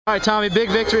All right, Tommy,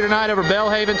 big victory tonight over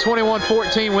Belhaven,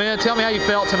 21-14 win. Tell me how you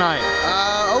felt tonight.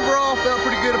 Overall, felt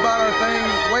pretty good about our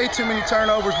thing. Way too many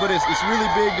turnovers, but it's really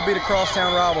big to beat a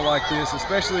crosstown rival like this,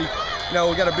 especially,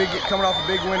 we got a coming off a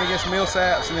big win against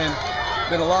Millsaps, and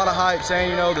then been a lot of hype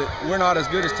saying, that we're not as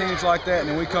good as teams like that, and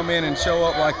then we come in and show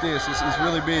up like this. It's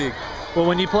really big. Well,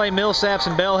 when you play Millsaps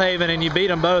and Belhaven and you beat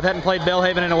them both, hadn't played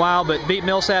Belhaven in a while, but beat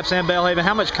Millsaps and Belhaven,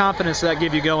 how much confidence does that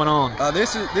give you going on?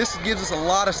 This gives us a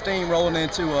lot of steam rolling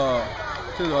into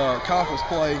conference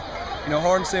play.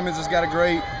 Hardin Simmons has got a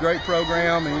great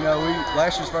program, and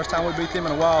last year's first time we beat them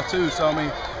in a while too. So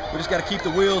we just got to keep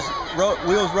the wheels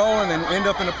rolling and end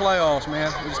up in the playoffs,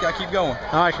 man. We just got to keep going.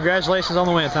 All right, congratulations on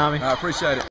the win, Tommy. I appreciate it.